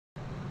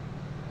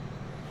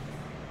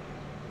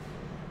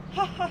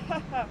Ha ha ha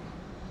ha!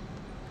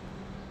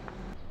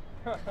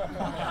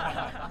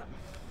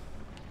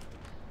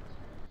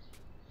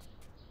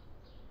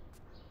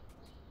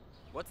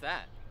 What's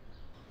that?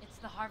 It's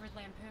the Harvard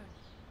Lampoon.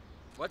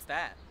 What's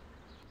that?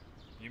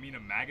 You mean a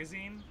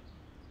magazine?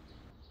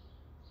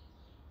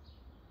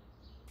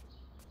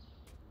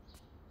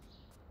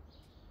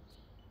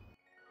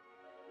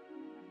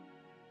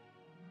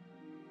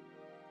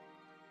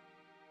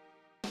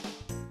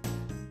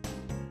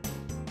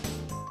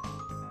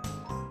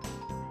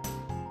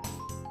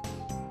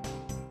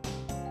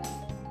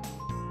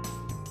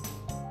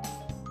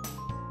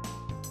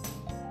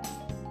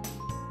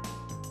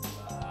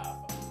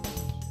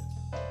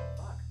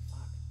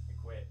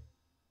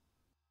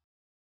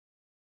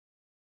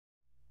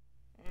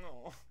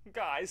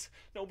 Guys,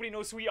 nobody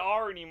knows who we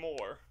are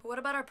anymore. But what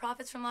about our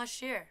profits from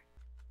last year?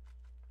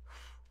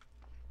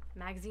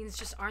 Magazines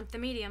just aren't the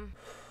medium.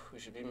 We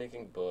should be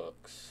making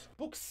books.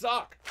 Books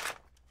suck.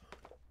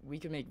 We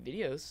could make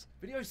videos.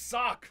 Videos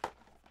suck.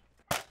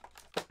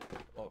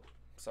 Oh,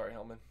 sorry,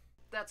 Hellman.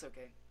 That's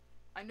okay.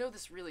 I know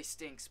this really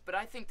stinks, but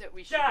I think that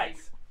we should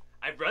Guys,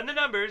 I've run the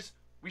numbers.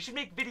 We should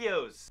make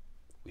videos.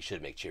 We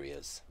should make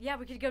Cheerios. Yeah,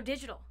 we could go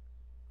digital.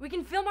 We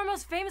can film our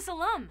most famous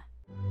alum.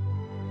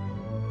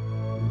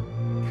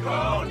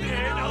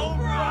 Conan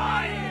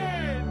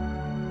O'Brien!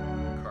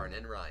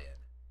 Conan Ryan.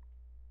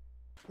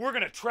 We're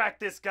gonna track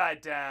this guy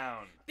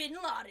down. Bin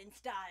Laden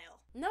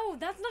style. No,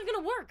 that's not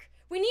gonna work.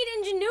 We need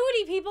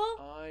ingenuity, people.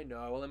 I know.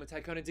 I'll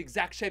imitate Conan's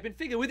exact shape and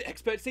figure with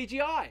expert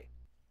CGI.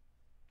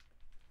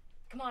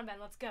 Come on, Ben,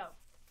 let's go.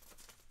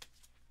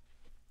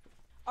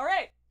 All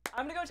right,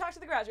 I'm gonna go talk to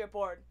the graduate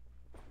board.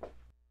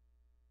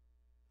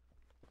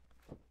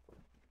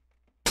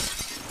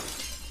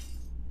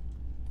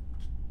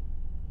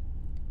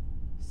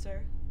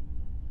 Sir?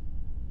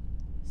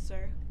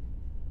 Sir?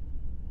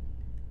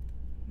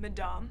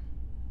 Madame?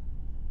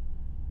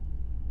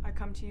 I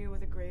come to you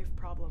with a grave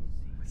problem.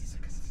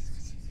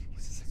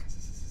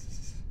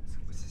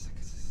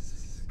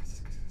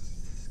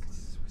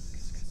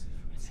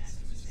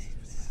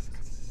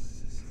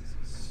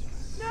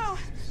 No!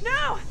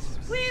 No!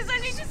 Please, I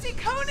need to see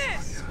Conan!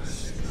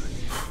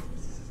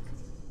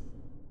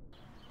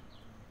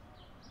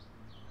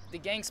 The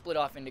gang split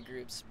off into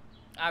groups.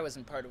 I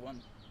wasn't part of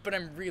one, but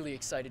I'm really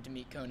excited to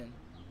meet Conan.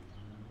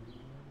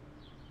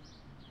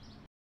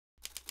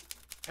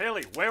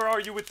 Haley, where are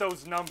you with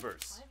those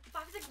numbers?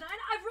 569?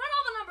 I've run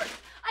all the numbers.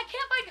 I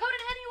can't find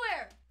Conan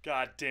anywhere.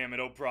 God damn it,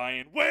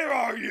 O'Brien. Where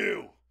are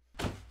you?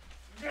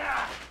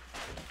 Ah!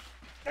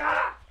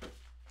 Ah!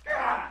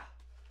 Ah!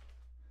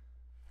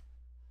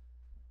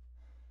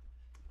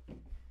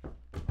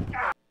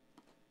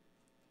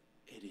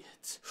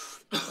 Idiots.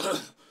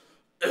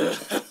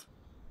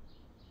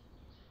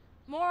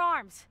 More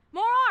arms.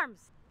 More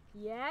arms.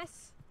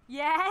 Yes.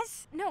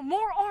 Yes. No,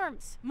 more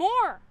arms.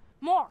 More.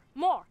 More.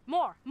 More.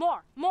 More.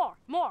 More. More.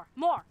 More.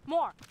 More.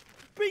 More.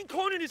 Being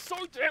Conan is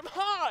so damn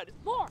hard.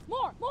 More.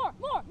 More. More.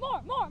 More.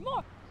 More. More.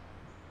 More.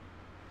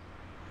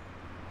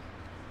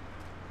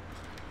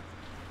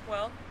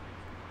 Well,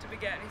 did we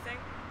get anything?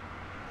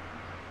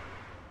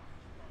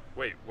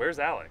 Wait, where's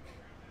Alec?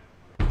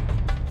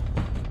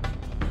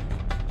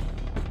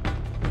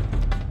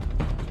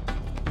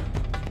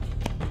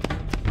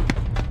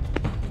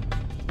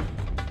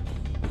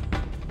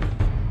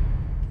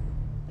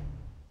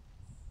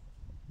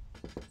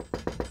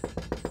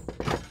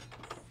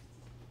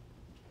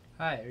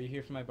 Hi, are you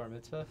here for my bar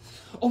mitzvah?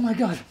 Oh my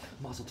god!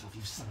 Mazel tov,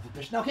 you son of a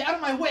bitch. Now, okay, out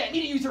of my way! I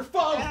need to use your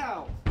phone!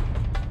 Ow!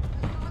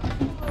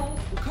 Oh,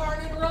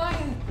 Carmen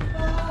Ryan!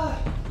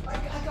 I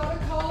gotta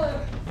call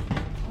him!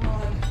 Come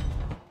on.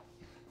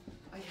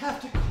 I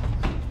have to call him.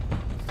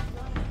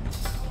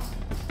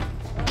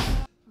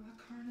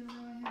 Carmen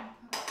Ryan, I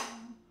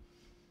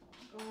gotta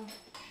call him. Oh.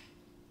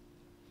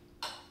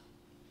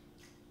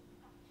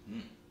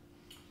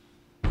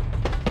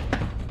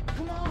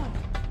 Come on!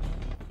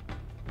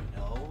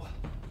 No.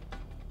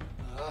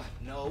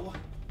 No.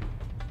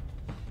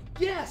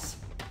 Yes!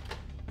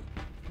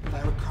 If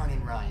I were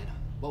Carnan Ryan,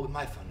 what would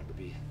my phone number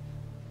be?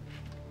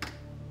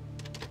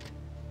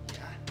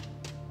 Yeah.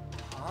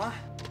 Huh?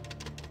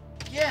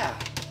 Yeah!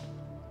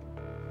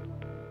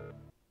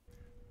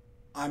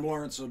 I'm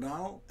Lawrence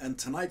O'Donnell, and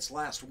tonight's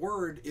last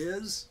word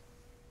is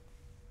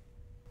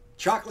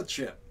chocolate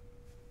chip.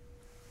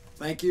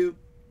 Thank you,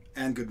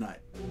 and good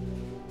night.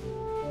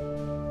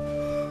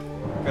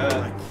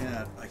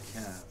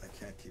 I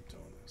can't keep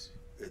doing this.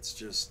 It's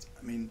just,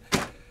 I mean,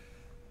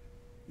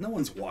 no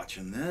one's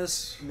watching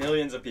this.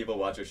 Millions of people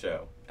watch your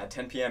show at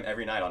 10 p.m.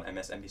 every night on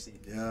MSNBC.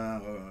 Yeah,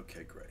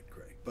 okay, great.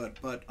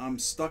 But I'm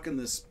stuck in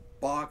this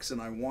box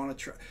and I want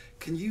to try.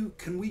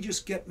 Can we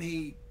just get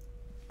me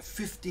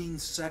 15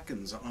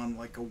 seconds on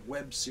like a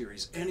web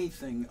series?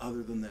 Anything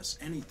other than this,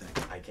 anything.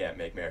 I can't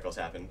make miracles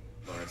happen,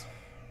 Lawrence.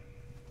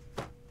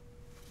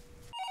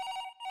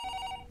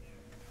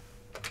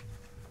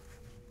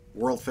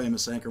 World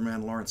famous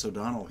anchorman Lawrence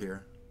O'Donnell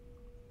here.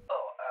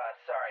 Oh,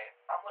 sorry.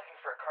 I'm looking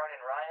for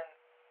Carnan Ryan.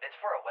 It's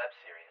for a web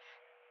series.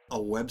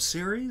 A web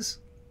series?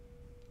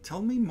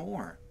 Tell me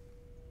more.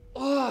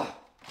 Ugh.